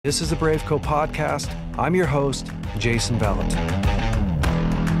This is the BraveCo podcast. I'm your host, Jason Vallotton.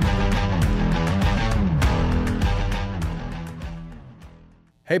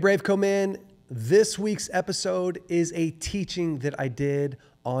 Hey, BraveCo man. This week's episode is a teaching that I did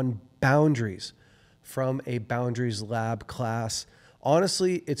on boundaries from a Boundaries Lab class.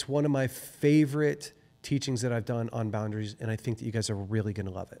 Honestly, it's one of my favorite teachings that I've done on boundaries, and I think that you guys are really going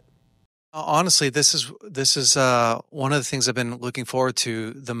to love it. Honestly, this is one of the things I've been looking forward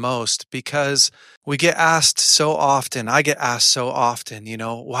to the most, because we get asked so often. I get asked so often,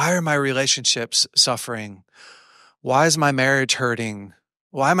 why are my relationships suffering? Why is my marriage hurting?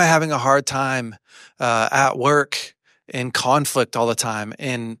 Why am I having a hard time at work, in conflict all the time?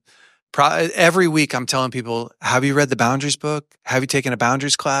 And every week I'm telling people, have you read the Boundaries book? Have you taken a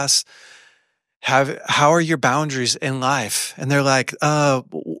boundaries class? How are your boundaries in life? And they're like,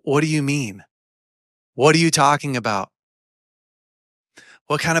 what do you mean? What are you talking about?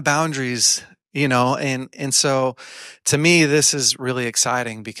 What kind of boundaries, And so to me, this is really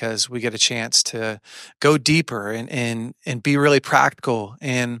exciting because we get a chance to go deeper and be really practical.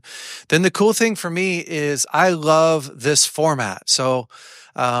 And then the cool thing for me is I love this format. So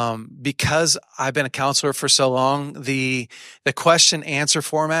because I've been a counselor for so long, the question answer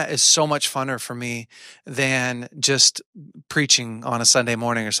format is so much funner for me than just preaching on a Sunday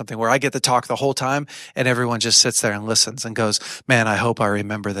morning or something, where I get to talk the whole time and everyone just sits there and listens and goes, man, I hope I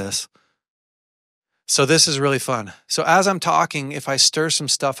remember this. So this is really fun. So as I'm talking, if I stir some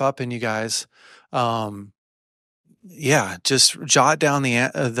stuff up in you guys, just jot down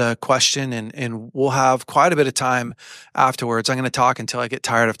the question, and we'll have quite a bit of time afterwards. I'm going to talk until I get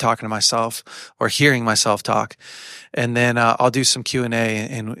tired of talking to myself or hearing myself talk, and then I'll do some Q&A,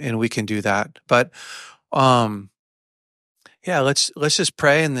 and we can do that. But let's just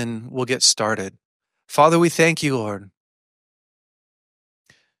pray, and then we'll get started. Father, we thank you, Lord,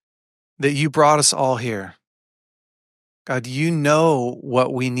 that you brought us all here. God, you know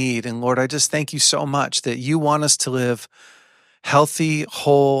what we need. And Lord, I just thank you so much that you want us to live healthy,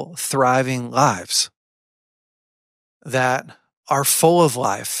 whole, thriving lives that are full of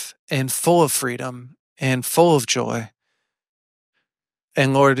life and full of freedom and full of joy.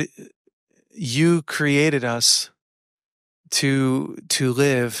 And Lord, you created us to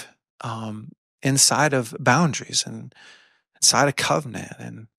live inside of boundaries and inside a covenant.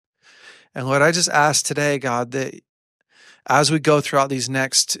 And Lord, I just ask today, God, that as we go throughout these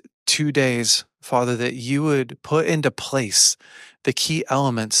next 2 days, Father, that you would put into place the key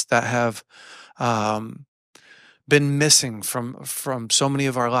elements that have been missing from so many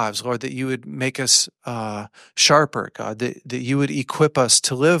of our lives. Lord, that you would make us sharper, God, that you would equip us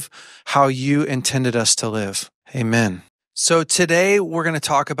to live how you intended us to live. Amen. So today we're going to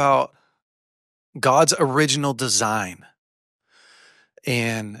talk about God's original design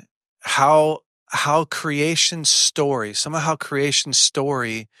and how creation's story, somehow creation's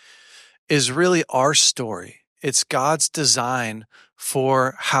story is really our story. It's God's design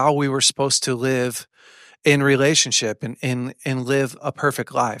for how we were supposed to live in relationship and live a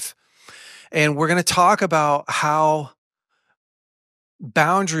perfect life. And we're going to talk about how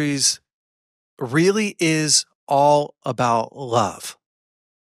boundaries really is all about love.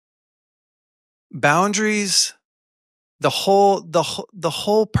 Boundaries, the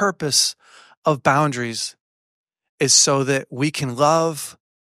whole purpose of boundaries is so that we can love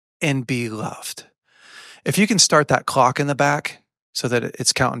and be loved. If you can start that clock in the back so that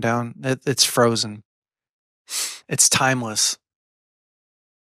it's counting down, it's frozen. It's timeless.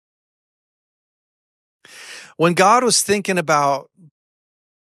 When God was thinking about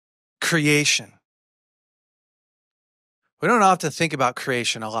creation, we don't have to think about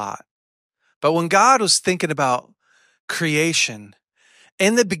creation a lot, but when God was thinking about creation,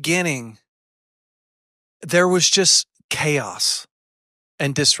 in the beginning, there was just chaos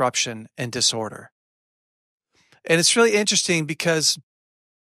and disruption and disorder. And it's really interesting because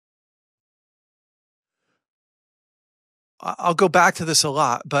I'll go back to this a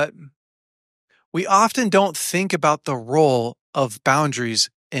lot, but we often don't think about the role of boundaries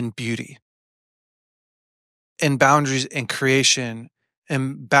in beauty, and boundaries in creation,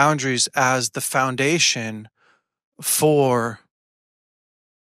 and boundaries as the foundation for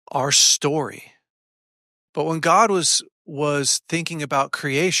our story. But when God was thinking about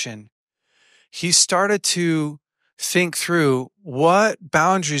creation, he started to think through, what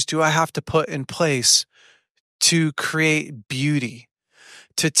boundaries do I have to put in place to create beauty,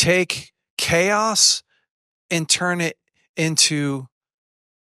 to take chaos and turn it into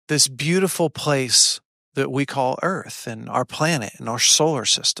this beautiful place that we call Earth and our planet and our solar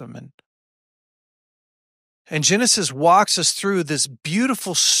system. And Genesis walks us through this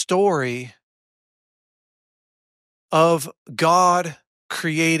beautiful story of God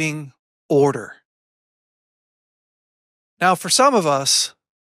creating order. Now, for some of us,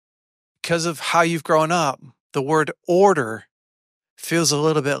 because of how you've grown up, the word order feels a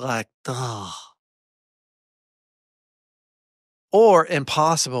little bit like, ugh. Or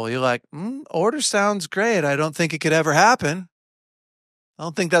impossible. You're like, order sounds great. I don't think it could ever happen. I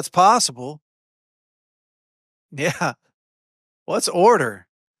don't think that's possible. Yeah. What's order?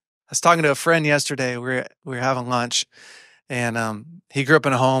 I was talking to a friend yesterday. We were having lunch, and he grew up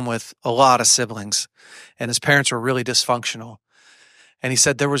in a home with a lot of siblings, and his parents were really dysfunctional. And he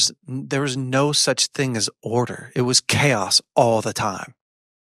said there was no such thing as order. It was chaos all the time.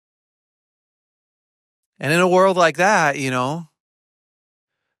 And in a world like that,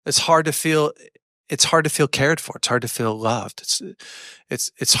 it's hard to feel cared for. It's hard to feel loved.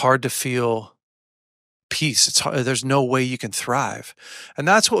 It's hard to feel peace. There's no way you can thrive. And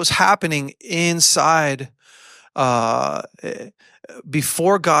that's what was happening inside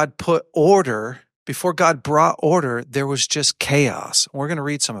before God brought order, there was just chaos. We're going to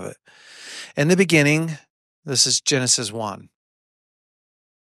read some of it. In the beginning, this is Genesis 1.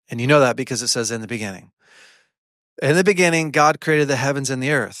 And you know that because it says in the beginning. In the beginning, God created the heavens and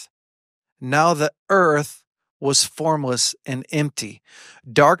the earth. Now the earth was formless and empty.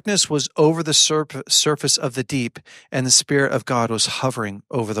 Darkness was over the surface of the deep, and the Spirit of God was hovering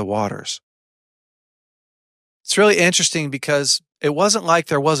over the waters. It's really interesting because it wasn't like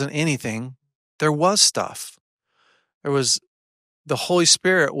there wasn't anything. There was stuff. The Holy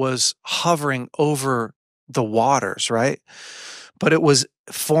Spirit was hovering over the waters, right? But it was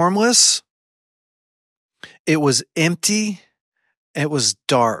formless. It was empty. It was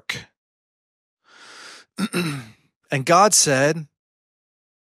dark. And God said,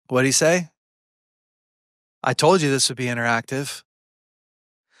 what did he say? I told you this would be interactive.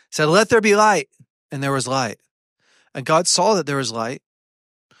 He said, let there be light. And there was light. And God saw that there was light.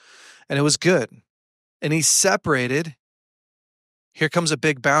 And it was good. And he separated. Here comes a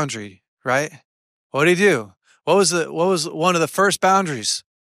big boundary, right? What did he do? What was one of the first boundaries?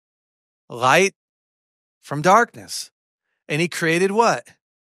 Light from darkness. And he created what?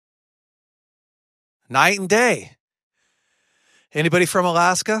 Night and day. Anybody from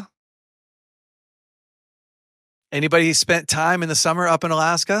Alaska? Anybody spent time in the summer up in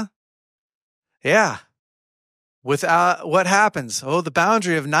Alaska? Yeah. Without what happens? Oh, the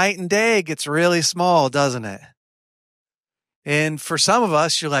boundary of night and day gets really small, doesn't it? And for some of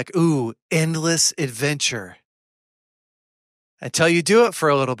us, you're like, ooh, endless adventure. Until you do it for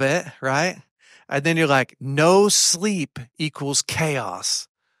a little bit, right? And then you're like, no sleep equals chaos.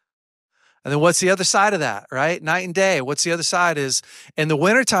 And then what's the other side of that, right? Night and day. What's the other side is in the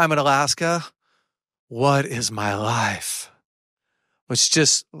wintertime in Alaska, what is my life? It's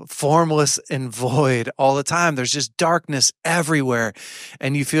just formless and void all the time. There's just darkness everywhere.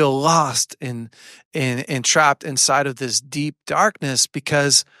 And you feel lost and trapped inside of this deep darkness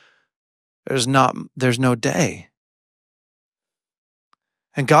because there's no day.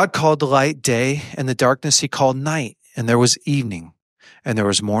 And God called the light day, and the darkness he called night. And there was evening, and there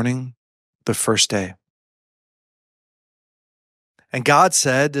was morning, the first day. And God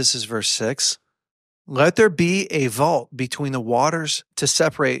said, this is verse 6, let there be a vault between the waters to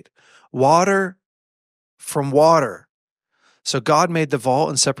separate water from water. So God made the vault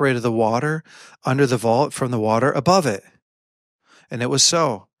and separated the water under the vault from the water above it. And it was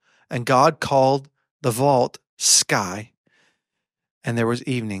so. And God called the vault sky. And there was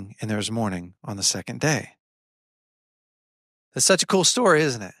evening and there was morning on the second day. It's such a cool story,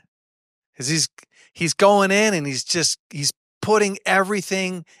 isn't it? Because he's going in and he's putting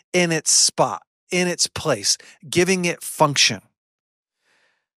everything in its spot, in its place, giving it function.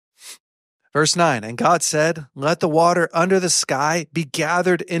 Verse 9, and God said, let the water under the sky be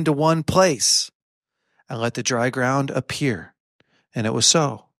gathered into one place, and let the dry ground appear. And it was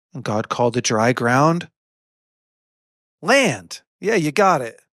so. And God called the dry ground land. Yeah, you got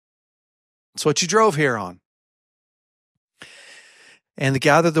it. It's what you drove here on. And he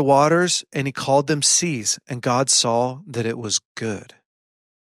gathered the waters, and he called them seas, and God saw that it was good.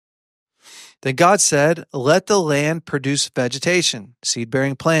 Then God said, let the land produce vegetation,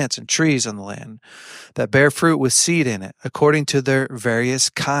 seed-bearing plants and trees on the land that bear fruit with seed in it, according to their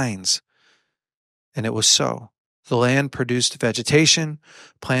various kinds. And it was so. The land produced vegetation,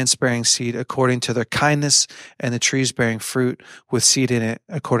 plants bearing seed according to their kindness, and the trees bearing fruit with seed in it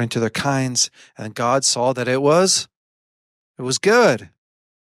according to their kinds. And God saw that it was good.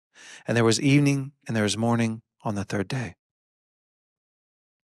 And there was evening and there was morning on the third day.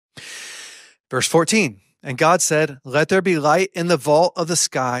 Verse 14, And God said, let there be light in the vault of the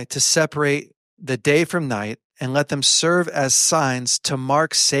sky to separate the day from night, and let them serve as signs to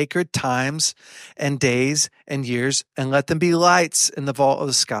mark sacred times and days and years, and let them be lights in the vault of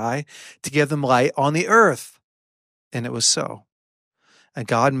the sky to give them light on the earth. And it was so. And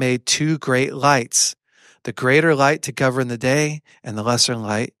God made two great lights, the greater light to govern the day and the lesser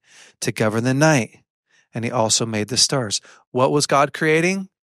light to govern the night. And he also made the stars. What was God creating?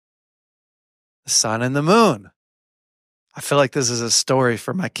 The sun and the moon. I feel like this is a story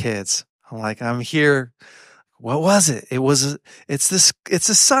for my kids. I'm here. What was it? It's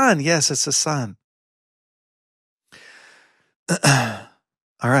the sun. Yes, it's the sun. All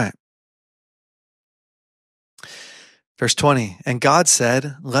right. Verse 20, and God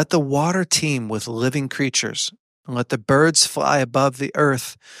said, let the water teem with living creatures, and let the birds fly above the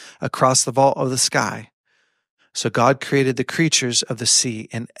earth across the vault of the sky. So God created the creatures of the sea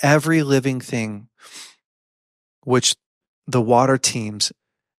and every living thing which the water teems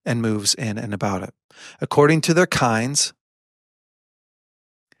and moves in and about it, according to their kinds.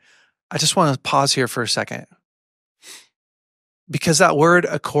 I just want to pause here for a second, because that word,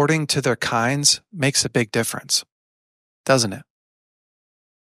 according to their kinds, makes a big difference, doesn't it?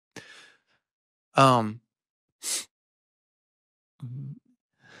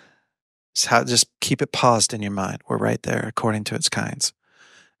 Just keep it paused in your mind. We're right there, according to its kinds.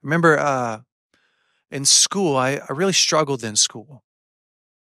 Remember, in school, I really struggled in school.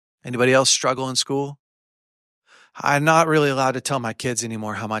 Anybody else struggle in school? I'm not really allowed to tell my kids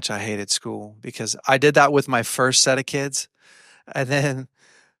anymore how much I hated school, because I did that with my first set of kids. And then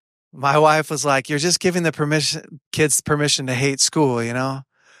my wife was like, you're just giving the kids permission to hate school, you know?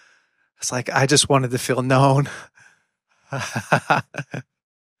 It's like, I just wanted to feel known.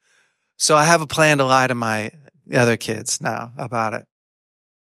 So I have a plan to lie to my other kids now about it.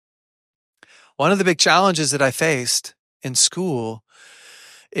 One of the big challenges that I faced in school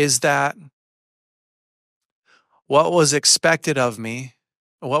is that what was expected of me,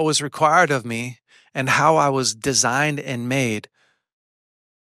 what was required of me, and how I was designed and made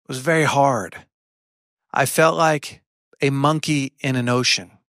was very hard. I felt like a monkey in an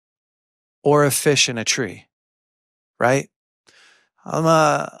ocean or a fish in a tree, right?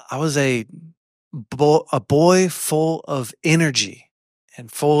 I was a boy full of energy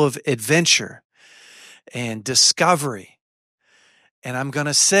and full of adventure and discovery. And I'm going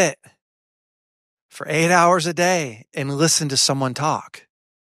to sit for 8 hours a day and listen to someone talk.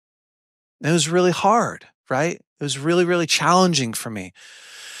 It was really hard, right? It was really, really challenging for me.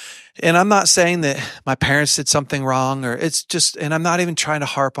 And I'm not saying that my parents did something wrong, and I'm not even trying to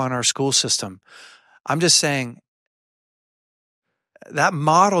harp on our school system. I'm just saying that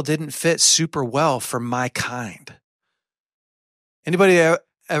model didn't fit super well for my kind. Anybody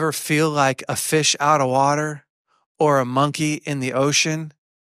ever feel like a fish out of water or a monkey in the ocean?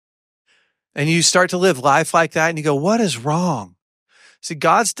 And you start to live life like that and you go, what is wrong? See,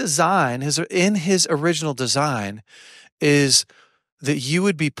 God's design, in his original design, is that you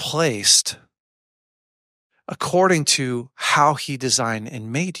would be placed according to how he designed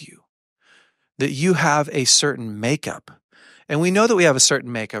and made you, that you have a certain makeup. And we know that we have a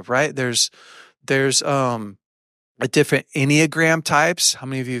certain makeup, right? There's a different Enneagram types. How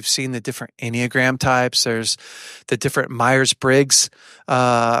many of you have seen the different Enneagram types? There's the different Myers-Briggs,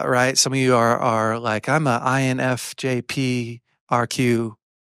 right? Some of you are like, I'm a INFJP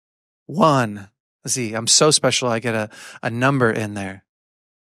RQ1. Z. I'm so special. I get a number in there.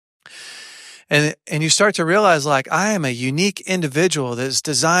 And you start to realize, like, I am a unique individual that's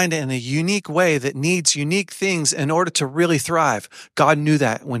designed in a unique way that needs unique things in order to really thrive. God knew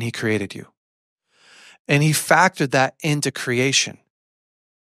that when he created you. And he factored that into creation.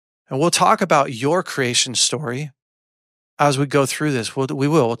 And we'll talk about your creation story as we go through this.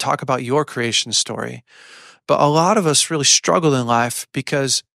 We'll talk about your creation story. But a lot of us really struggle in life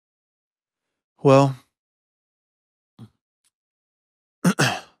because, well,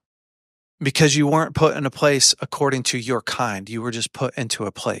 because you weren't put in a place according to your kind. You were just put into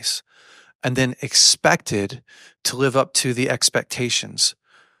a place and then expected to live up to the expectations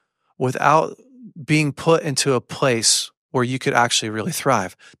without being put into a place where you could actually really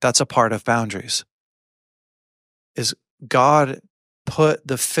thrive. That's a part of boundaries. Is God put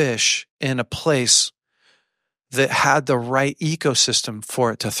the fish in a place that had the right ecosystem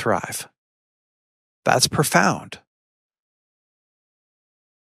for it to thrive. That's profound.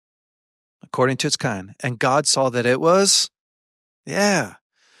 According to its kind. And God saw that it was, and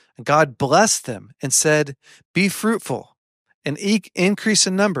God blessed them and said, be fruitful and increase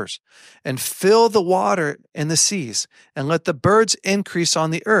in numbers and fill the water in the seas and let the birds increase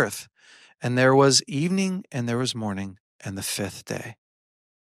on the earth And there was evening and there was morning and the fifth day.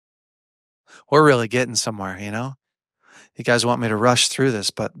 We're really getting somewhere, you know? You guys want me to rush through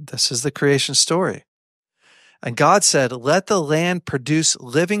this, but this is the creation story. And God said, let the land produce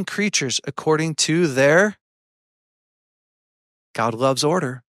living creatures according to their. God loves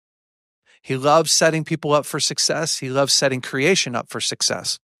order. He loves setting people up for success. He loves setting creation up for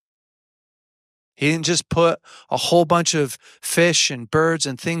success. He didn't just put a whole bunch of fish and birds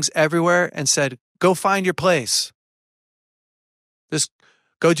and things everywhere and said, go find your place. Just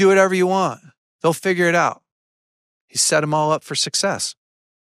go do whatever you want. They'll figure it out. He set them all up for success.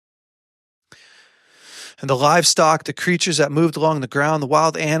 And the livestock, the creatures that moved along the ground, the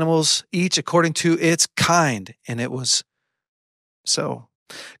wild animals, each according to its kind. And it was so.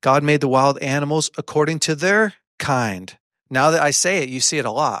 God made the wild animals according to their kind. Now that I say it, you see it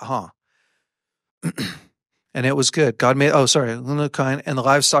a lot, huh? And it was good. God made, the kind, and the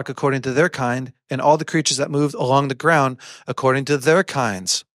livestock according to their kind, and all the creatures that moved along the ground according to their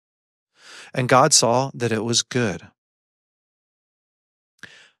kinds. And God saw that it was good.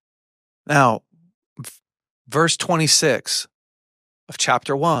 Now, verse 26 of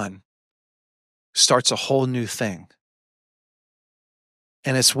chapter 1 starts a whole new thing.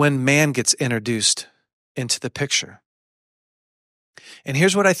 And it's when man gets introduced into the picture. And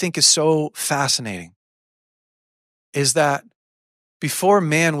here's what I think is so fascinating, is that before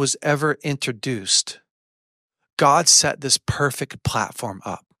man was ever introduced, God set this perfect platform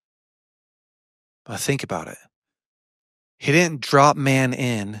up. But think about it. He didn't drop man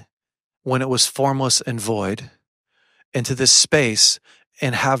in when it was formless and void into this space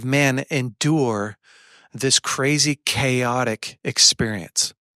and have man endure this crazy, chaotic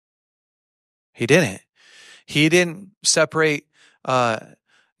experience. He didn't. He didn't separate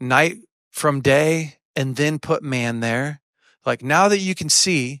night from day and then put man there. Like, now that you can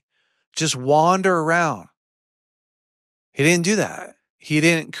see, just wander around. He didn't do that. He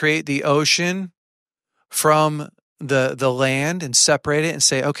didn't create the ocean from the land and separate it and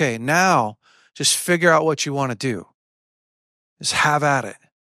say, okay, now just figure out what you want to do. Just have at it.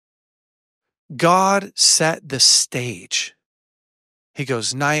 God set the stage. He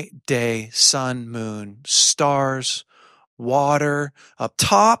goes night, day, sun, moon, stars, water up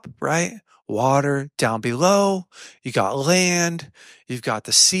top, right? Water down below. You got land. You've got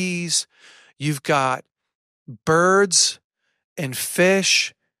the seas. You've got birds and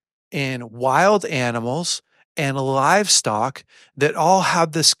fish and wild animals and livestock that all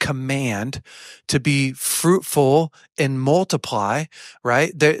have this command to be fruitful and multiply,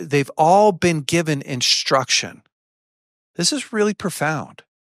 right? They've all been given instruction. This is really profound.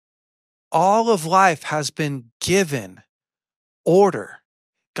 All of life has been given order.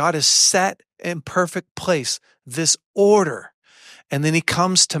 God has set in perfect place this order. And then he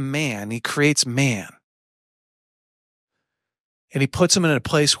comes to man. He creates man. And he puts him in a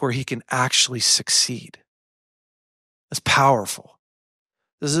place where he can actually succeed. That's powerful.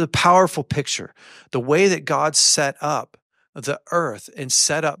 This is a powerful picture. The way that God set up the earth and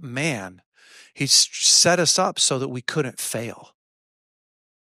set up man, he set us up so that we couldn't fail.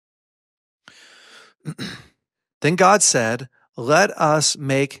 Then God said, let us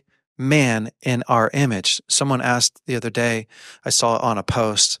make man in our image. Someone asked the other day, I saw it on a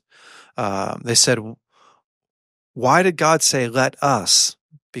post. They said, why did God say, let us?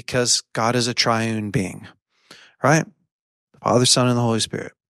 Because God is a triune being, right? The Father, Son, and the Holy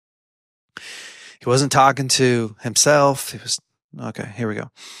Spirit. He wasn't talking to himself. He was, okay, here we go.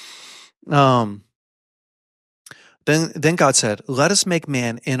 Then God said, let us make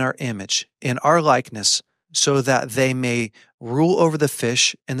man in our image, in our likeness, so that they may rule over the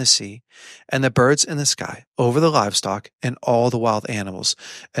fish in the sea and the birds in the sky, over the livestock and all the wild animals,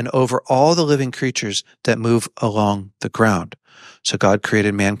 and over all the living creatures that move along the ground. So God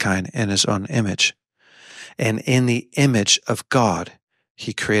created mankind in his own image. And in the image of God,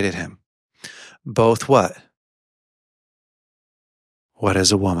 he created him. Both what? What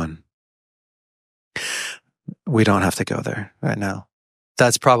is a woman? We don't have to go there right now.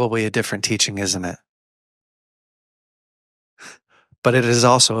 That's probably a different teaching, isn't it? But it is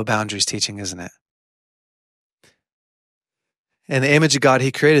also a boundaries teaching, isn't it? In the image of God,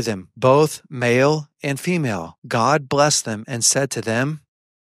 he created them, both male and female. God blessed them and said to them,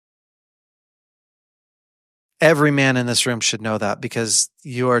 every man in this room should know that, because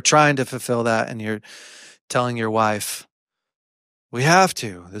you are trying to fulfill that and you're telling your wife, we have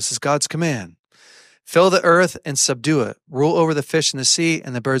to. This is God's command. Fill the earth and subdue it. Rule over the fish in the sea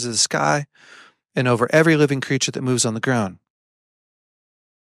and the birds of the sky and over every living creature that moves on the ground.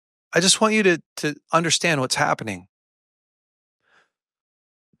 I just want you to understand what's happening.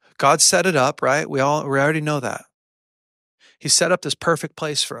 God set it up, right? We already know that. He set up this perfect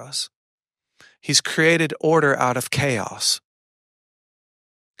place for us. He's created order out of chaos.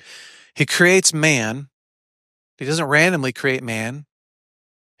 He creates man. He doesn't randomly create man.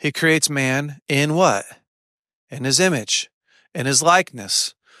 He creates man in what? In his image, in his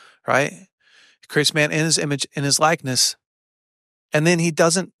likeness, right? He creates man in his image, in his likeness. And then he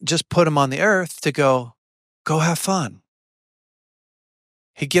doesn't just put him on the earth to go have fun.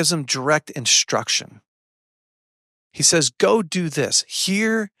 He gives him direct instruction. He says, go do this.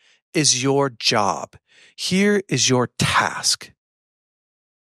 Here is your job. Here is your task.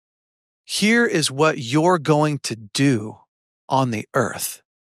 Here is what you're going to do on the earth.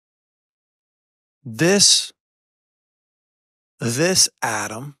 This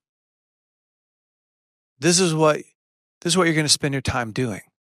Adam, this is what you're going to spend your time doing.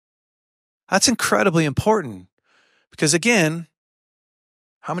 That's incredibly important because, again,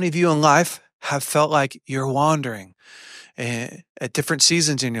 how many of you in life have felt like you're wandering at different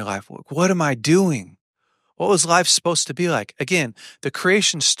seasons in your life? What am I doing? What was life supposed to be like? Again, the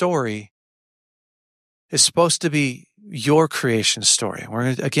creation story is supposed to be your creation story.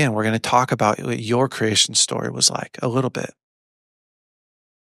 We're going to talk about what your creation story was like a little bit.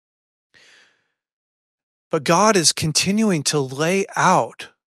 But God is continuing to lay out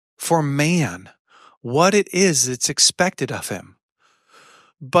for man what it is that's expected of him.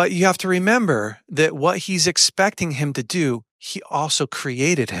 But you have to remember that what he's expecting him to do, he also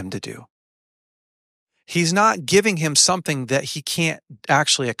created him to do. He's not giving him something that he can't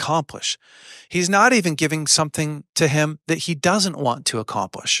actually accomplish. He's not even giving something to him that he doesn't want to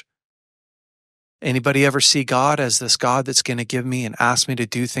accomplish. Anybody ever see God as this God that's going to give me and ask me to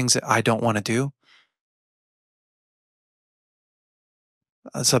do things that I don't want to do?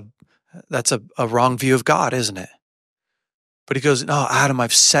 That's a wrong view of God, isn't it? But he goes, no, Adam,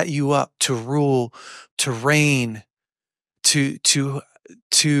 I've set you up to rule, to reign, to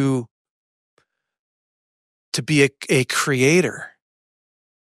be a creator,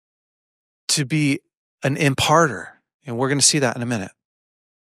 to be an imparter. And we're going to see that in a minute.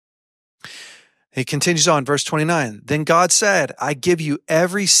 He continues on, verse 29. Then God said, I give you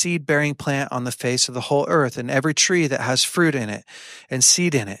every seed-bearing plant on the face of the whole earth and every tree that has fruit in it and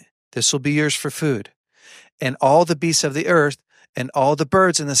seed in it. This will be yours for food. And all the beasts of the earth and all the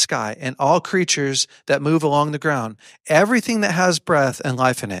birds in the sky and all creatures that move along the ground, everything that has breath and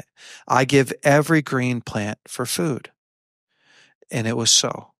life in it, I give every green plant for food. And it was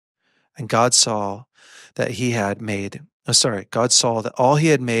so. And God saw that God saw that all he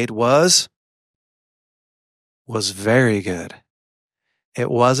had made was very good. It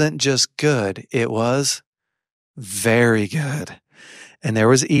wasn't just good, it was very good. And there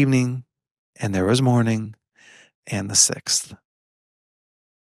was evening, and there was morning, and the sixth.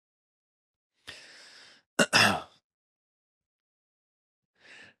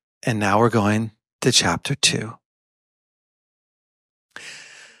 And now we're going to chapter 2.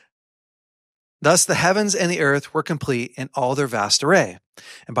 Thus the heavens and the earth were complete in all their vast array.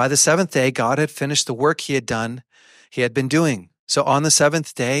 And by the seventh day, God had finished the work he had been doing. So on the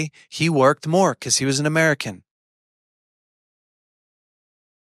seventh day, he worked more because he was an American.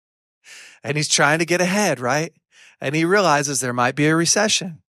 And he's trying to get ahead, right? And he realizes there might be a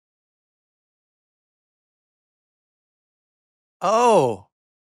recession. Oh,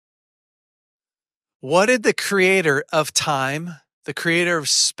 what did the creator of time, the creator of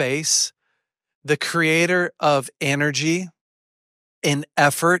space, the creator of energy and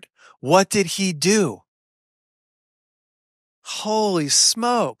effort, what did he do? Holy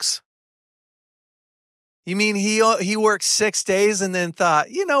smokes. You mean he worked 6 days and then thought,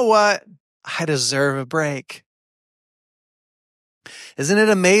 you know what? I deserve a break. Isn't it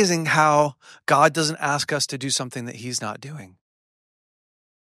amazing how God doesn't ask us to do something that he's not doing?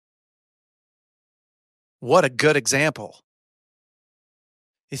 What a good example.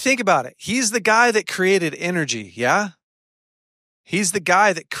 You think about it. He's the guy that created energy, yeah? He's the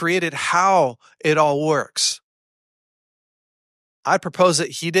guy that created how it all works. I propose that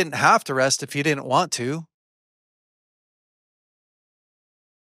he didn't have to rest if he didn't want to.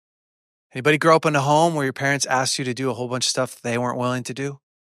 Anybody grow up in a home where your parents asked you to do a whole bunch of stuff they weren't willing to do?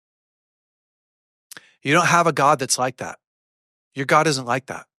 You don't have a God that's like that. Your God isn't like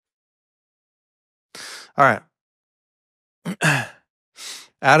that. All right.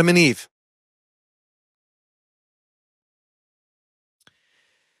 Adam and Eve.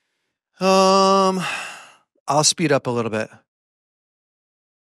 I'll speed up a little bit.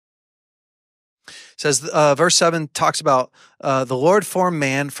 It says, verse 7 talks about the Lord formed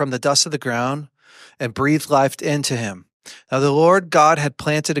man from the dust of the ground and breathed life into him. Now the Lord God had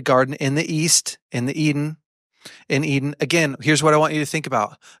planted a garden in the east, in Eden. Again, here's what I want you to think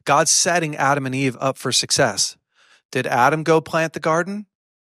about. God's setting Adam and Eve up for success. Did Adam go plant the garden?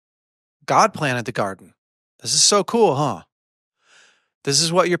 God planted the garden. This is so cool, huh? This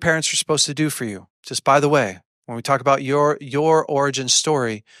is what your parents are supposed to do for you. Just by the way, when we talk about your origin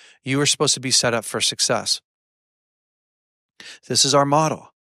story, you are supposed to be set up for success. This is our model.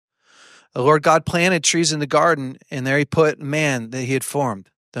 The Lord God planted trees in the garden, and there he put man that he had formed.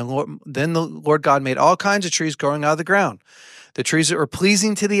 Then the Lord God made all kinds of trees growing out of the ground, the trees that were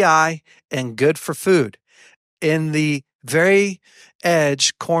pleasing to the eye and good for food. In the very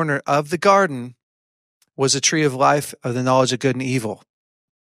edge corner of the garden was a tree of life of the knowledge of good and evil.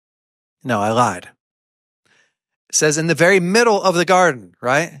 No, I lied. It says in the very middle of the garden,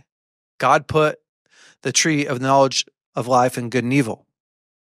 right? God put the tree of knowledge of life and good and evil.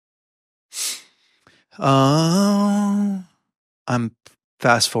 I'm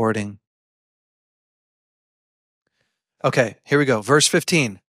fast forwarding. Okay, here we go. Verse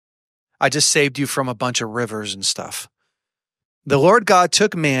 15. I just saved you from a bunch of rivers and stuff. The Lord God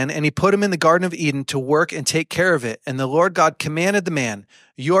took man and he put him in the Garden of Eden to work and take care of it. And the Lord God commanded the man,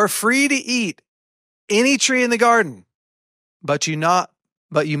 "You're free to eat any tree in the garden, but you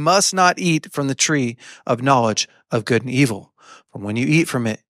must not eat from the tree of knowledge of good and evil. For when you eat from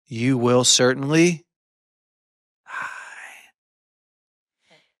it, you will certainly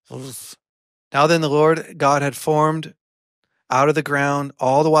die." Now then the Lord God had formed out of the ground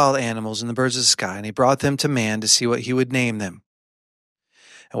all the wild animals and the birds of the sky, and he brought them to man to see what he would name them.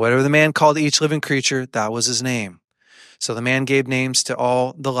 And whatever the man called each living creature, that was his name. So the man gave names to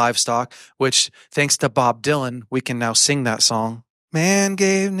all the livestock, which, thanks to Bob Dylan, we can now sing that song. Man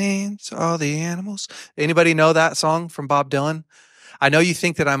gave names to all the animals. Anybody know that song from Bob Dylan? I know you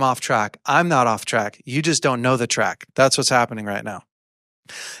think that I'm off track. I'm not off track. You just don't know the track. That's what's happening right now.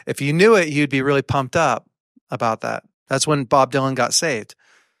 If you knew it, you'd be really pumped up about that. That's when Bob Dylan got saved.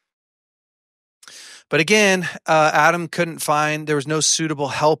 But again, Adam couldn't find, there was no suitable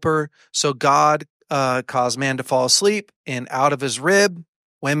helper. So God caused man to fall asleep, and out of his rib,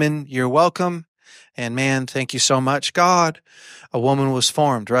 women, you're welcome. And man, thank you so much, God. A woman was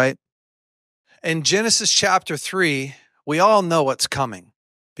formed, right? In Genesis chapter 3, we all know what's coming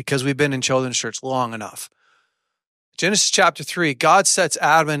because we've been in children's church long enough. Genesis chapter 3, God sets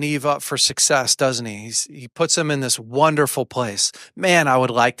Adam and Eve up for success, doesn't he? He puts them in this wonderful place. Man, I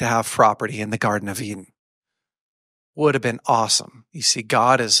would like to have property in the Garden of Eden. Would have been awesome. You see,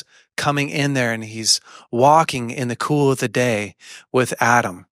 God is coming in there and he's walking in the cool of the day with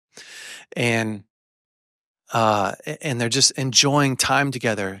Adam. And they're just enjoying time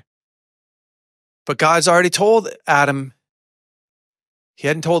together. But God's already told Adam, he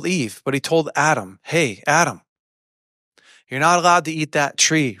hadn't told Eve, but he told Adam, "Hey, Adam, you're not allowed to eat that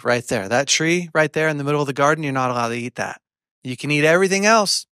tree right there. That tree right there in the middle of the garden, you're not allowed to eat that. You can eat everything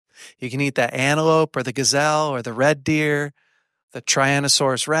else. You can eat that antelope or the gazelle or the red deer, the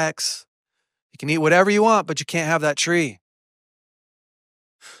Tyrannosaurus Rex. You can eat whatever you want, but you can't have that tree."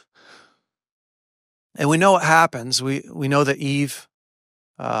 And we know what happens. We know that Eve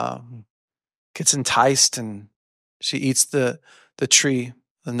gets enticed and she eats the tree,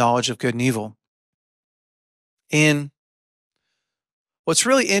 the knowledge of good and evil. And what's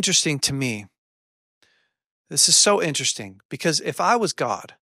really interesting to me, this is so interesting, because if I was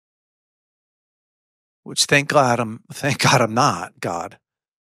God, which thank God I'm not God,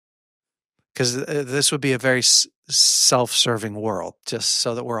 because this would be a very self-serving world, just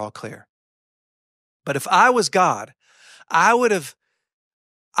so that we're all clear. But if I was God, I would have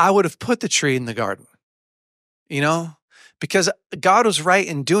put the tree in the garden, because God was right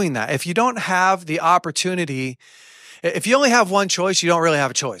in doing that. If you don't have the opportunity, if you only have one choice, you don't really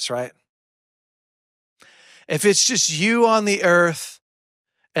have a choice, right? If it's just you on the earth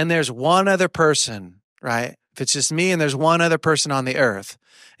and there's one other person, right? If it's just me and there's one other person on the earth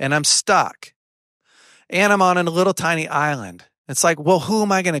and I'm stuck and I'm on a little tiny island, it's like, well, who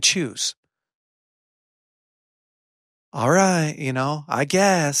am I going to choose? All right, I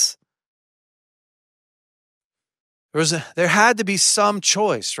guess. There had to be some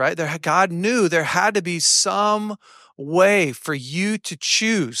choice, right? God knew there had to be some way for you to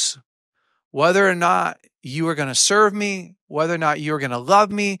choose whether or not you were going to serve me, whether or not you were going to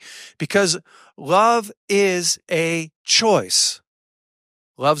love me, because love is a choice.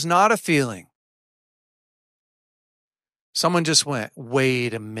 Love's not a feeling. Someone just went,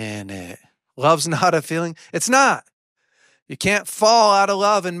 wait a minute. Love's not a feeling? It's not. You can't fall out of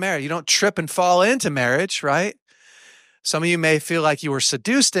love in marriage. You don't trip and fall into marriage, right? Some of you may feel like you were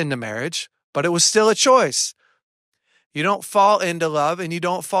seduced into marriage, but it was still a choice. You don't fall into love and you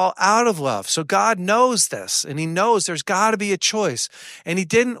don't fall out of love. So God knows this, and he knows there's got to be a choice. And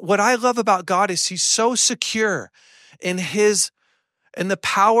what I love about God is he's so secure in the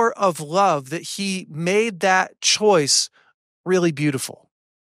power of love that he made that choice really beautiful,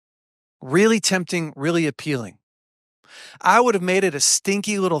 really tempting, really appealing. I would have made it a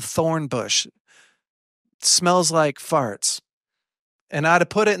stinky little thorn bush. It smells like farts. And I'd have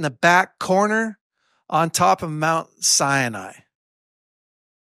put it in the back corner on top of Mount Sinai.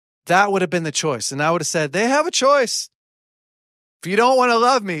 That would have been the choice. And I would have said, they have a choice. If you don't want to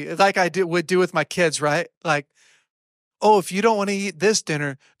love me, like would do with my kids, right? Like, oh, if you don't want to eat this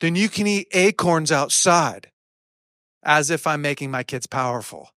dinner, then you can eat acorns outside. As if I'm making my kids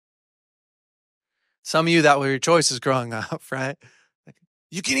powerful. Some of you, that were your choices growing up, right? Like,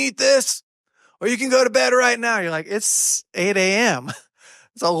 you can eat this, or you can go to bed right now. You're like, it's 8 a.m.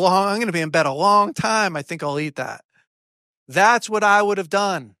 I'm going to be in bed a long time. I think I'll eat that. That's what I would have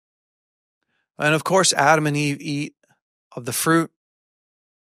done. And of course, Adam and Eve eat of the fruit.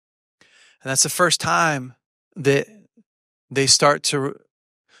 And that's the first time that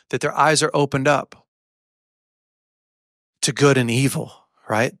that their eyes are opened up to good and evil,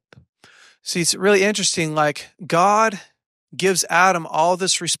 right? See, it's really interesting. Like, God gives Adam all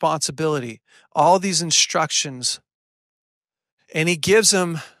this responsibility, all these instructions, and he gives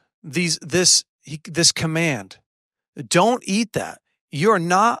him this command. Don't eat that. You're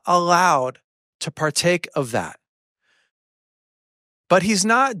not allowed to partake of that. But he's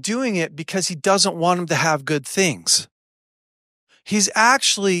not doing it because he doesn't want them to have good things. He's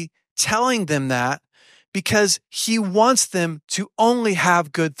actually telling them that because he wants them to only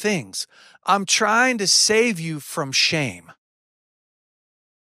have good things. I'm trying to save you from shame.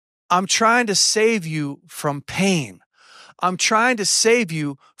 I'm trying to save you from pain. I'm trying to save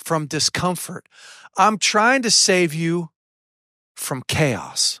you from discomfort. I'm trying to save you from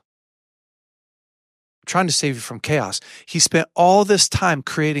chaos. I'm trying to save you from chaos. He spent all this time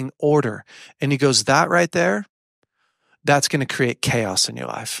creating order, and he goes, that right there, that's going to create chaos in your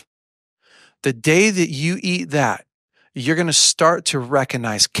life. The day that you eat that, you're going to start to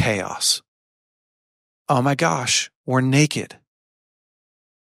recognize chaos. Oh my gosh, we're naked.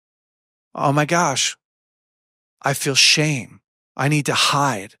 Oh my gosh, I feel shame. I need to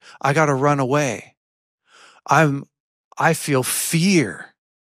hide. I got to run away. I feel fear.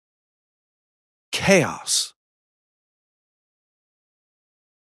 Chaos.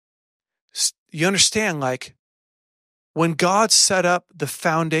 You understand, like, when God set up the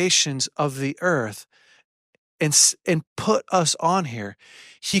foundations of the earth and put us on here,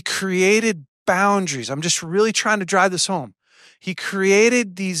 he created boundaries. I'm just really trying to drive this home. He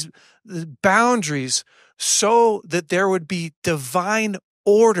created these boundaries so that there would be divine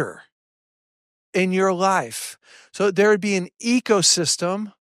order in your life. So there would be an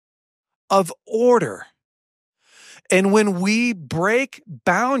ecosystem of order. And when we break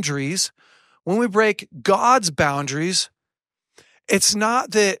boundaries, when we break God's boundaries, it's not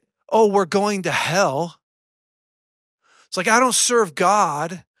that, oh, we're going to hell. It's like, I don't serve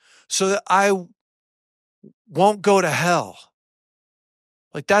God so that I won't go to hell.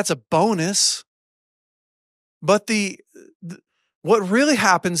 Like, that's a bonus. But what really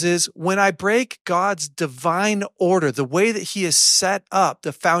happens is when I break God's divine order, the way that he has set up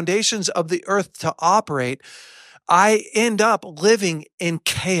the foundations of the earth to operate, I end up living in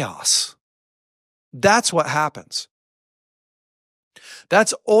chaos. That's what happens.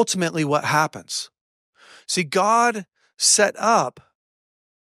 That's ultimately what happens. See, God set up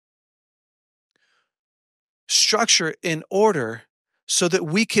structure in order so that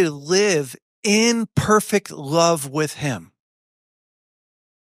we could live in perfect love with him.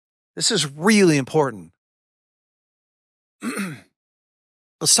 This is really important.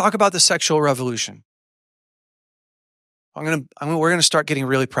 Let's talk about the sexual revolution. We're going to start getting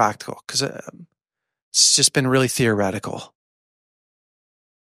really practical because it's just been really theoretical.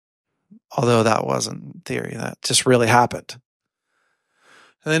 Although that wasn't theory, that just really happened.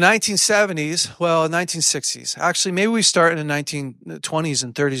 In the 1970s, 1960s, actually, maybe we start in the 1920s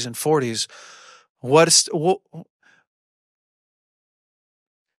and 30s and 40s.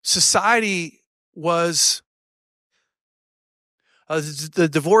 Society was, the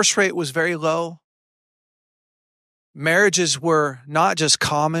divorce rate was very low. Marriages were not just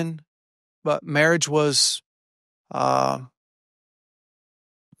common, but marriage was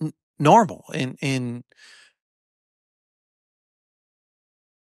normal in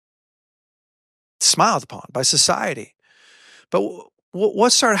smiled upon by society. But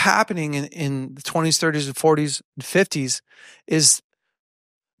what started happening in the 20s, 30s, and 40s, and 50s is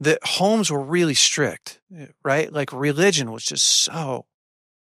that homes were really strict, right? Like religion was just so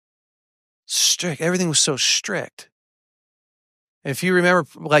strict. Everything was so strict. If you remember,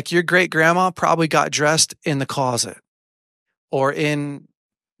 like your great grandma probably got dressed in the closet or in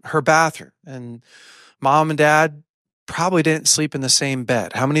her bathroom, and mom and dad probably didn't sleep in the same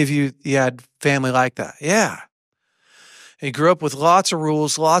bed. How many of you had family like that? Yeah. And you grew up with lots of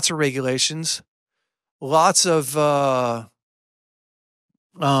rules, lots of regulations, lots of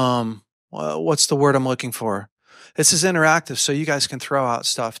what's the word I'm looking for? This is interactive, so you guys can throw out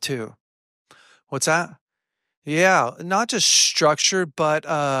stuff too. What's that? Yeah, not just structure, but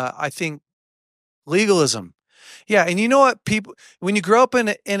I think legalism. Yeah, and you know what, people, when you grow up in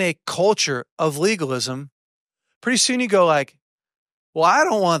a culture of legalism, pretty soon you go like, well, I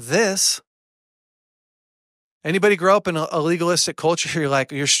don't want this. Anybody grow up in a legalistic culture? You're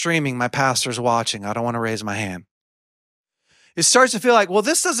like, you're streaming, my pastor's watching, I don't want to raise my hand. It starts to feel like, well,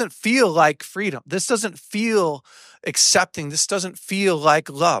 this doesn't feel like freedom. This doesn't feel accepting. This doesn't feel like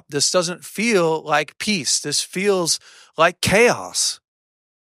love. This doesn't feel like peace. This feels like chaos.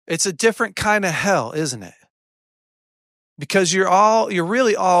 It's a different kind of hell, isn't it? Because you're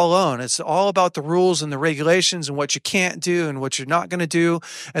really all alone. It's all about the rules and the regulations and what you can't do and what you're not going to do.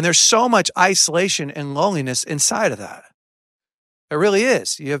 And there's so much isolation and loneliness inside of that. It really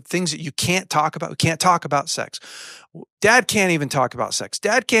is. You have things that you can't talk about. You can't talk about sex. Dad can't even talk about sex.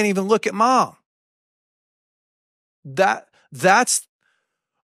 Dad can't even look at mom. That's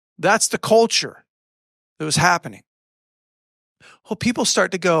the culture that was happening. Well, people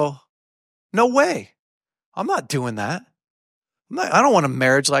start to go, no way. I'm not doing that. I don't want a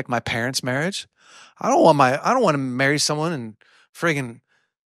marriage like my parents' marriage. I don't want to marry someone and friggin'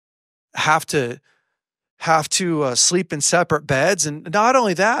 have to sleep in separate beds. And not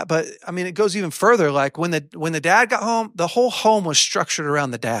only that, but I mean, it goes even further. Like when the dad got home, the whole home was structured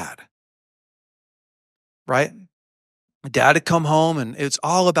around the dad, right? The dad had come home and it's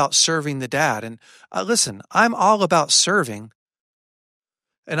all about serving the dad. And listen, I'm all about serving,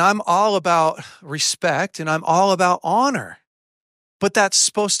 and I'm all about respect, and I'm all about honor. But that's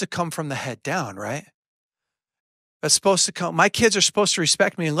supposed to come from the head down, right? That's supposed to come. My kids are supposed to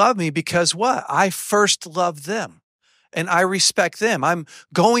respect me and love me because what? I first love them and I respect them. I'm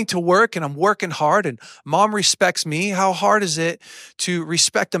going to work and I'm working hard, and mom respects me. How hard is it to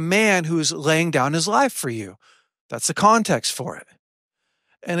respect a man who's laying down his life for you? That's the context for it.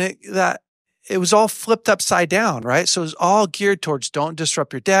 And it was all flipped upside down, right? So it was all geared towards don't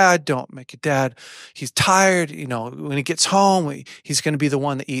disrupt your dad. Don't make your dad, he's tired. You know, when he gets home, he's going to be the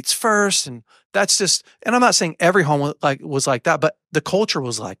one that eats first. And that's just, and I'm not saying every home was like that, but the culture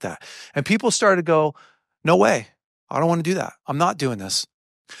was like that. And people started to go, no way. I don't want to do that. I'm not doing this.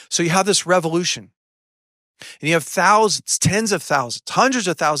 So you have this revolution. And you have thousands, tens of thousands, hundreds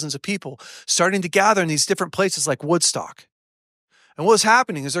of thousands of people starting to gather in these different places like Woodstock. And what's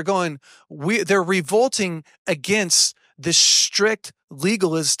happening is they're revolting against this strict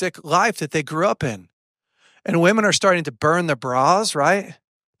legalistic life that they grew up in. And women are starting to burn their bras, right?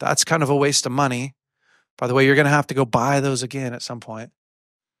 That's kind of a waste of money. By the way, you're going to have to go buy those again at some point.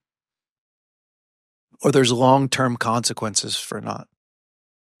 Or there's long-term consequences for not.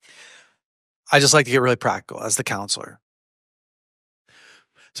 I just like to get really practical as the counselor.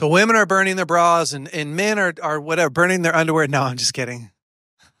 So women are burning their bras and men are whatever, burning their underwear. No, I'm just kidding.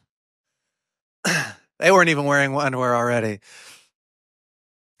 They weren't even wearing underwear already.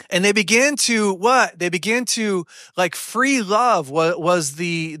 And they began to what? They began to, like, free love was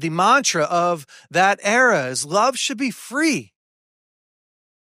the mantra of that era, is love should be free.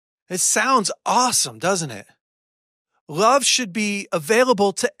 It sounds awesome, doesn't it? Love should be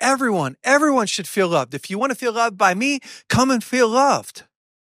available to everyone. Everyone should feel loved. If you want to feel loved by me, come and feel loved.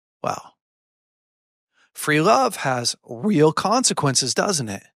 Well, free love has real consequences, doesn't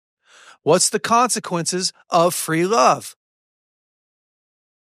it? What's the consequences of free love?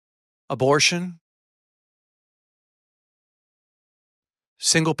 Abortion,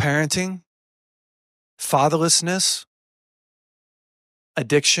 single parenting, fatherlessness,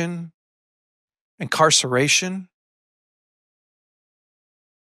 addiction, incarceration.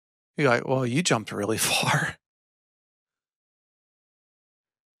 You're like, well, you jumped really far.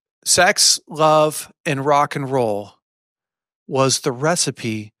 Sex, love, and rock and roll was the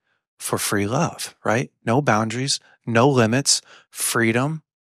recipe for free love, right? No boundaries, no limits, freedom.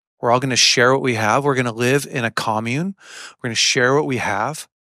 We're all going to share what we have. We're going to live in a commune. We're going to share what we have.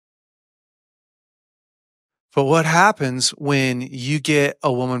 But what happens when you get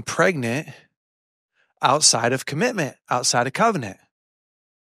a woman pregnant outside of commitment, outside of covenant?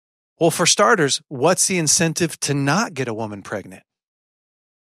 Well, for starters, what's the incentive to not get a woman pregnant?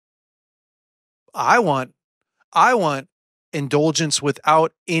 I want indulgence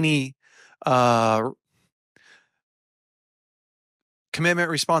without any commitment,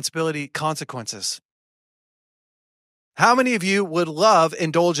 responsibility, consequences. How many of you would love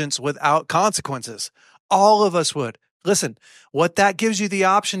indulgence without consequences? All of us would. Listen, what that gives you the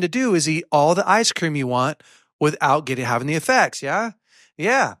option to do is eat all the ice cream you want without having the effects. Yeah.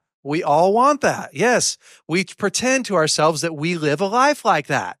 Yeah. We all want that. Yes. We pretend to ourselves that we live a life like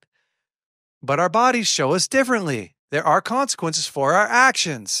that, but our bodies show us differently. There are consequences for our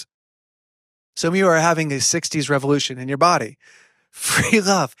actions. Some of you are having a 60s revolution in your body. Free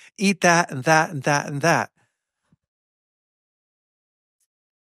love. Eat that and that and that and that.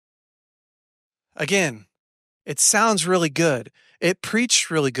 Again, it sounds really good. It preached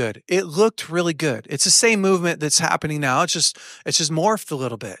really good. It looked really good. It's the same movement that's happening now. It's just morphed a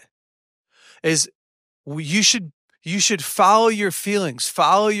little bit. You should follow your feelings,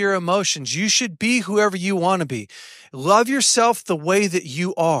 follow your emotions. You should be whoever you want to be. Love yourself the way that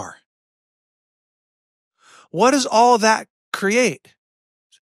you are. What does all that create?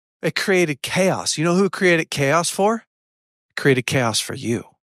 It created chaos. You know who created chaos for? It created chaos for you.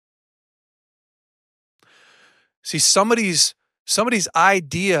 See, somebody's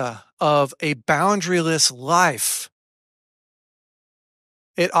idea of a boundaryless life,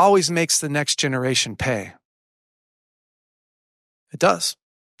 it always makes the next generation pay. It does.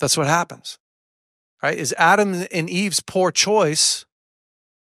 That's what happens. Right? Is Adam and Eve's poor choice,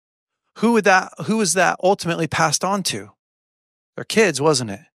 who was that ultimately passed on to? Their kids, wasn't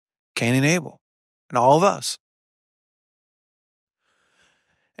it? Cain and Abel, and all of us.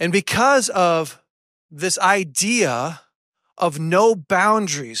 And because of this idea of no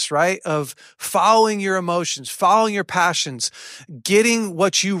boundaries, right? Of following your emotions, following your passions, getting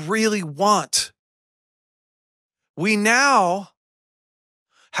what you really want, we now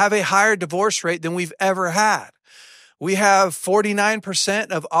have a higher divorce rate than we've ever had. We have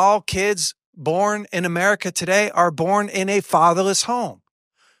 49% of all kids born in America today are born in a fatherless home.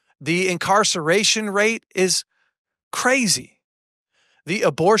 The incarceration rate is crazy. The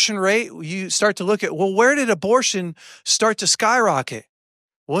abortion rate, you start to look at, well, where did abortion start to skyrocket?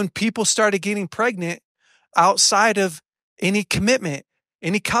 When people started getting pregnant outside of any commitment,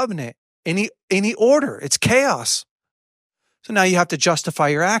 any covenant, any order. It's chaos. So now you have to justify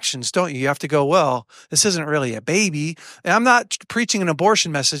your actions, don't you? You have to go, well, this isn't really a baby. And I'm not preaching an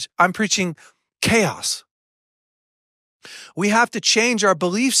abortion message. I'm preaching chaos. We have to change our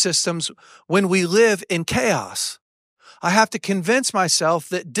belief systems when we live in chaos. I have to convince myself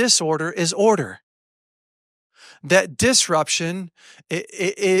that disorder is order, that disruption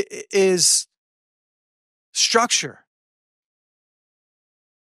is structure,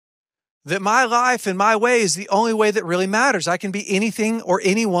 that my life and my way is the only way that really matters. I can be anything or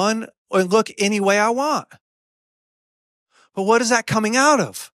anyone or look any way I want. But what is that coming out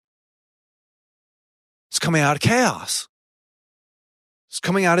of? It's coming out of chaos. It's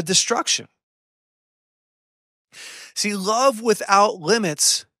coming out of destruction. See, love without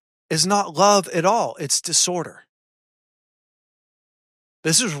limits is not love at all. It's disorder.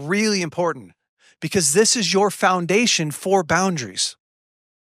 This is really important because this is your foundation for boundaries.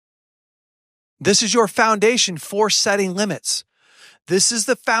 This is your foundation for setting limits. This is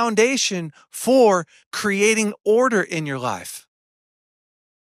the foundation for creating order in your life.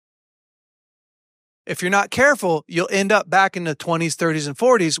 If you're not careful, you'll end up back in the 20s, 30s, and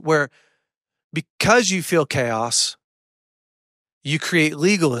 40s where because you feel chaos, you create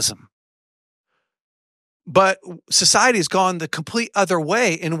legalism. But society has gone the complete other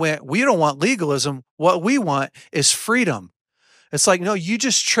way and went, we don't want legalism. What we want is freedom. It's like, no, you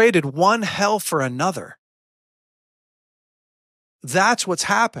just traded one hell for another. That's what's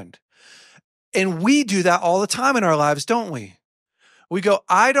happened. And we do that all the time in our lives, don't we? We go,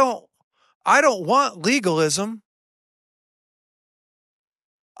 I don't want legalism.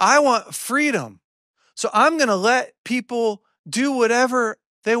 I want freedom. So I'm going to let people do whatever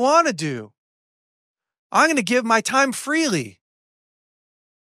they want to do. I'm going to give my time freely.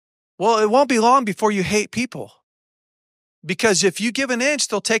 Well, it won't be long before you hate people. Because if you give an inch,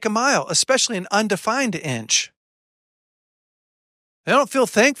 they'll take a mile, especially an undefined inch. They don't feel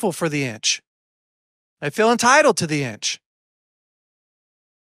thankful for the inch. They feel entitled to the inch.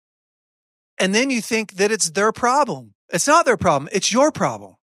 And then you think that it's their problem. It's not their problem. It's your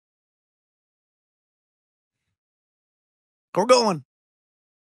problem. We're going.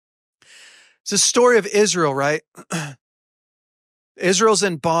 It's the story of Israel, right? Israel's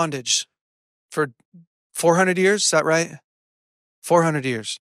in bondage for 400 years. Is that right? 400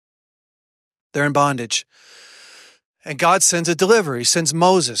 years. They're in bondage. And God sends a deliverer. He sends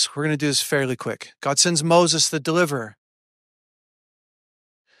Moses. We're going to do this fairly quick. God sends Moses, the deliverer.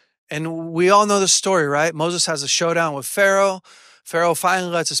 And we all know the story, right? Moses has a showdown with Pharaoh. Pharaoh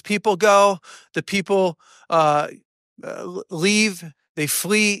finally lets his people go. The people leave. They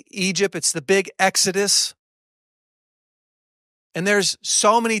flee Egypt. It's the big Exodus. And there's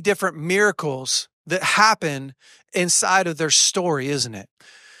so many different miracles that happen inside of their story, isn't it?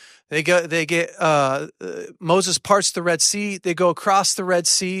 Moses parts the Red Sea. They go across the Red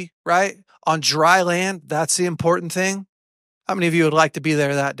Sea, right? On dry land. That's the important thing. How many of you would like to be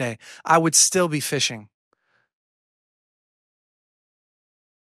there that day? I would still be fishing.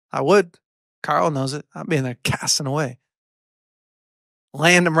 I would. Carl knows it. I'd be in there casting away.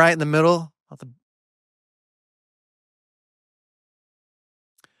 Land them right in the middle of the.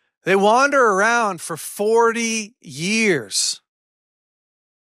 They wander around for 40 years.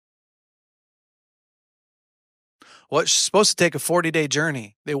 What's supposed to take a 40-day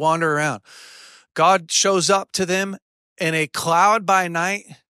journey? They wander around. God shows up to them in a cloud by night.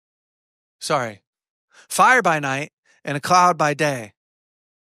 Fire by night and a cloud by day.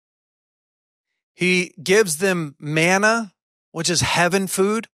 He gives them manna, which is heaven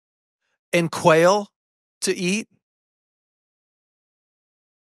food, and quail to eat.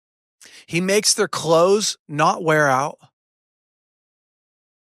 He makes their clothes not wear out.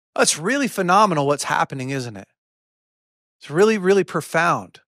 That's really phenomenal what's happening, isn't it? It's really, really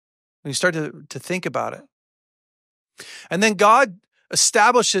profound when you start to think about it. And then God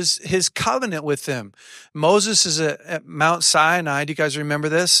establishes his covenant with them. Moses is at Mount Sinai. Do you guys remember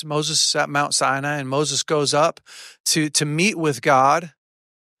this? Moses is at Mount Sinai, and Moses goes up to meet with God.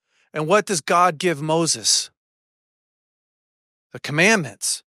 And what does God give Moses? The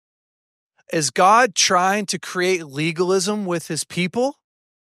commandments. Is God trying to create legalism with his people?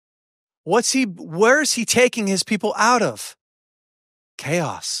 Where is he taking his people out of?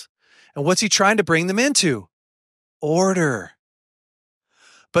 Chaos. And what's he trying to bring them into? Order.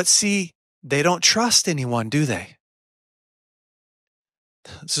 But see, they don't trust anyone, do they?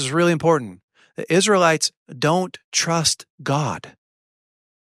 This is really important. The Israelites don't trust God.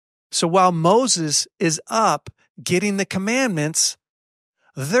 So while Moses is up getting the commandments,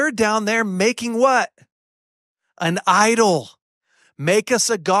 they're down there making what? An idol. Make us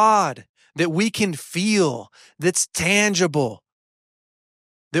a God that we can feel, that's tangible,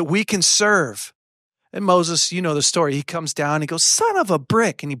 that we can serve. And Moses, you know the story. He comes down, he goes, son of a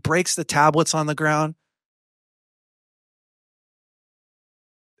brick, and he breaks the tablets on the ground.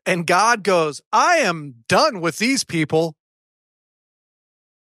 And God goes, I am done with these people.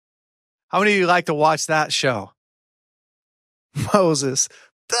 How many of you like to watch that show? Moses.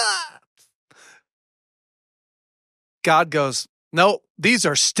 God goes, no, these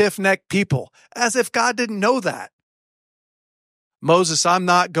are stiff-necked people, as if God didn't know that. Moses, I'm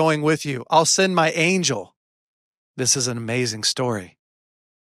not going with you. I'll send my angel. This is an amazing story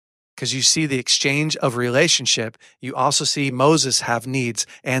because you see the exchange of relationship. You also see Moses have needs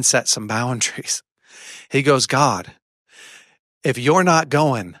and set some boundaries. He goes, God, if you're not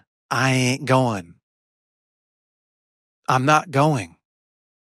going, I ain't going. I'm not going.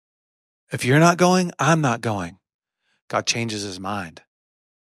 If you're not going, I'm not going. God changes his mind.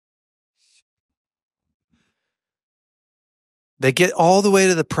 They get all the way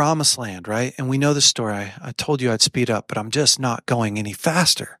to the promised land, right? And we know the story. I told you I'd speed up, but I'm just not going any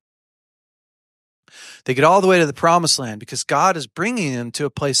faster. They get all the way to the promised land because God is bringing them to a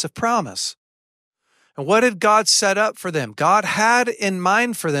place of promise. And what did God set up for them? God had in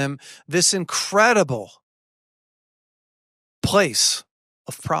mind for them this incredible place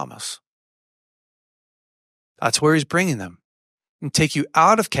of promise. That's where he's bringing them. And take you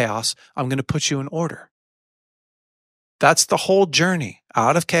out of chaos, I'm going to put you in order. That's the whole journey,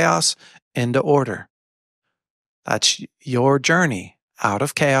 out of chaos into order. That's your journey, out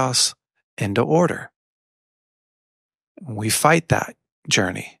of chaos into order. We fight that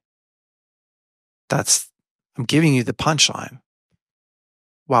journey. I'm giving you the punchline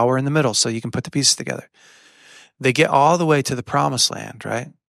while we're in the middle so you can put the pieces together. They get all the way to the promised land, right?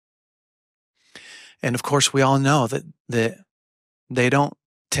 And of course, we all know that they don't,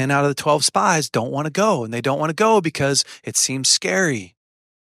 10 out of the 12 spies don't want to go, and they don't want to go because it seems scary.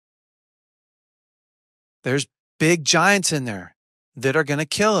 There's big giants in there that are going to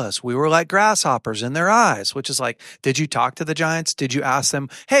kill us. We were like grasshoppers in their eyes, which is like, did you talk to the giants? Did you ask them,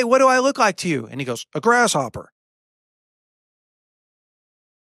 hey, what do I look like to you? And he goes, a grasshopper.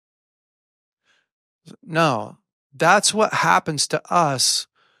 No, that's what happens to us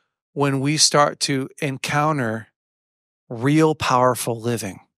when we start to encounter real powerful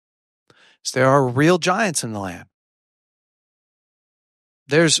living. So there are real giants in the land.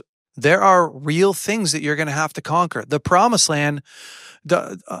 There are real things that you're going to have to conquer. The promised land,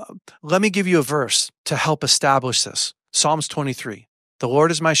 let me give you a verse to help establish this. Psalms 23. The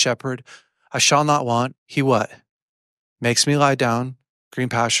Lord is my shepherd. I shall not want. He what? Makes me lie down, green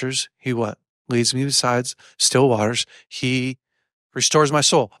pastures. He what? Leads me beside still waters. He restores my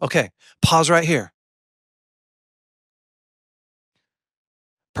soul. Okay, pause right here.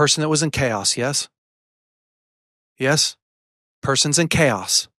 Person that was in chaos, yes? Yes? Person's in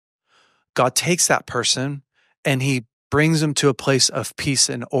chaos. God takes that person and he brings them to a place of peace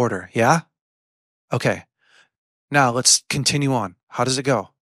and order, yeah? Okay, now let's continue on. How does it go?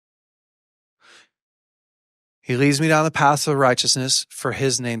 He leads me down the path of righteousness for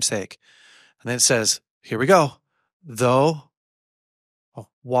his name's sake. And then it says, here we go. Though I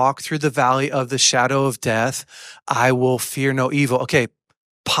walk through the valley of the shadow of death, I will fear no evil. Okay,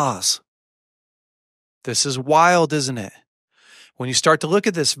 pause. This is wild, isn't it? When you start to look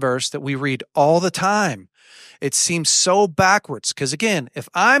at this verse that we read all the time, it seems so backwards. Because again, if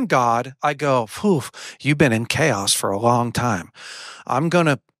I'm God, I go, phew, you've been in chaos for a long time. I'm going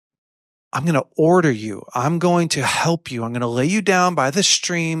to order you. I'm going to help you. I'm going to lay you down by the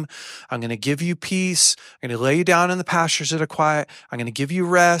stream. I'm going to give you peace. I'm going to lay you down in the pastures that are quiet. I'm going to give you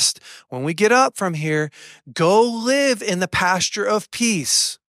rest. When we get up from here, go live in the pasture of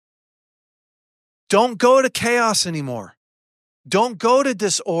peace. Don't go to chaos anymore. Don't go to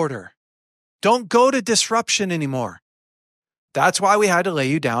disorder. Don't go to disruption anymore. That's why we had to lay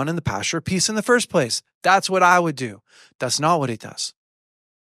you down in the pasture of peace in the first place. That's what I would do. That's not what he does.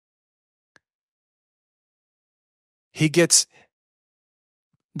 He gets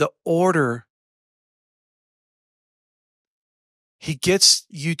the order. He gets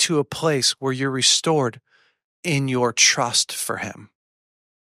you to a place where you're restored in your trust for him,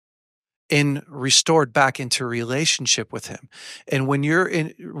 in restored back into relationship with him. And when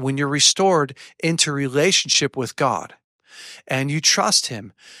you're restored into relationship with God and you trust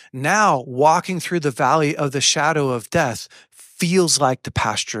him, now walking through the valley of the shadow of death feels like the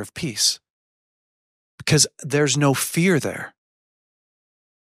pasture of peace. Because there's no fear there.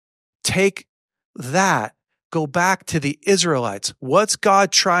 Take that, go back to the Israelites. What's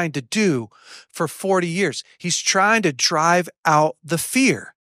God trying to do for 40 years? He's trying to drive out the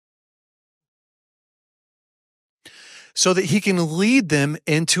fear so that he can lead them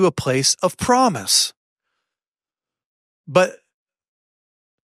into a place of promise. But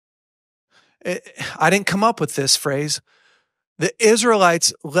I didn't come up with this phrase. The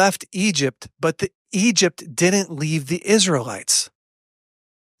Israelites left Egypt, but the Egypt didn't leave the Israelites.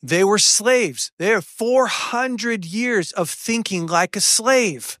 They were slaves. They have 400 years of thinking like a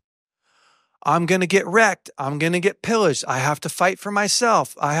slave. I'm going to get wrecked. I'm going to get pillaged. I have to fight for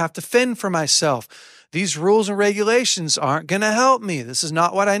myself. I have to fend for myself. These rules and regulations aren't going to help me. This is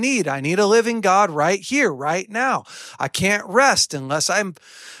not what I need. I need a living God right here, right now. I can't rest unless I'm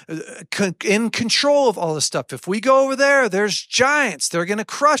in control of all this stuff. If we go over there, there's giants. They're going to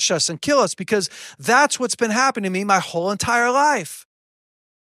crush us and kill us because that's what's been happening to me my whole entire life.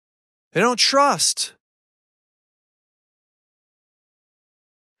 They don't trust.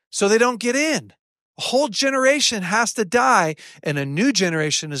 So they don't get in. A whole generation has to die and a new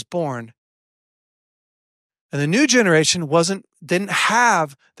generation is born. And the new generation didn't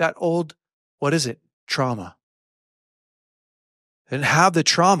have that old, trauma. They didn't have the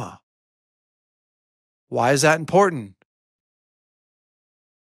trauma. Why is that important?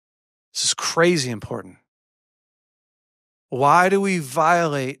 This is crazy important. Why do we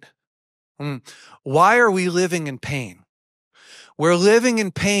violate? Why are we living in pain? We're living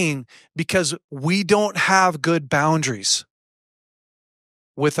in pain because we don't have good boundaries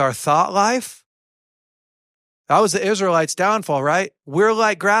with our thought life. That was the Israelites' downfall, right? We're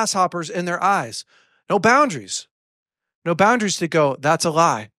like grasshoppers in their eyes. No boundaries. No boundaries to go, that's a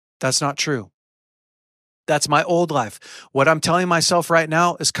lie. That's not true. That's my old life. What I'm telling myself right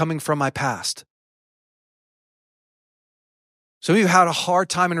now is coming from my past. Some of you had a hard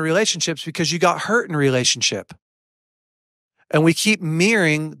time in relationships because you got hurt in a relationship. And we keep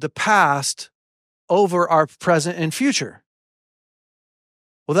mirroring the past over our present and future.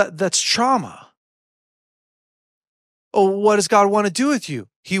 Well, that's trauma. Oh, what does God want to do with you?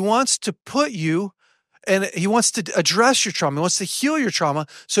 He wants to put you, and he wants to address your trauma. He wants to heal your trauma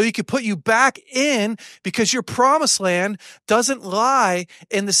so he can put you back in, because your promised land doesn't lie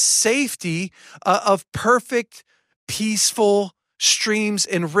in the safety of perfect, peaceful streams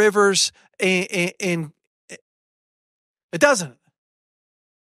and rivers. It doesn't.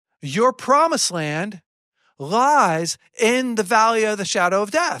 Your promised land lies in the valley of the shadow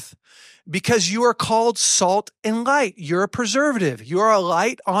of death. because you are called salt and light. You're a preservative. You are a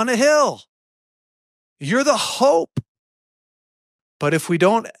light on a hill. You're the hope. But if we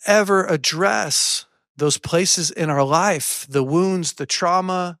don't ever address those places in our life, the wounds, the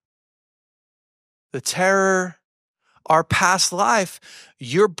trauma, the terror, our past life,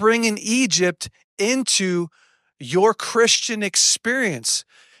 you're bringing Egypt into your Christian experience.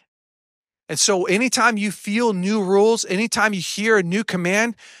 And so anytime you feel new rules, anytime you hear a new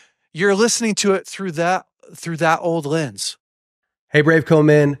command, you're listening to it through that old lens. Hey, BraveCo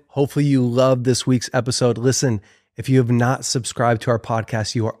men, hopefully you loved this week's episode. Listen, if you have not subscribed to our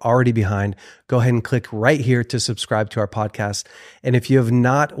podcast, you are already behind. Go ahead and click right here to subscribe to our podcast. And if you have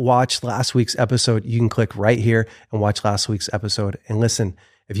not watched last week's episode, you can click right here and watch last week's episode. And listen,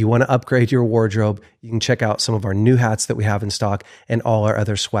 if you want to upgrade your wardrobe, you can check out some of our new hats that we have in stock and all our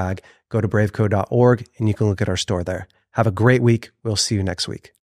other swag. Go to braveco.org and you can look at our store there. Have a great week. We'll see you next week.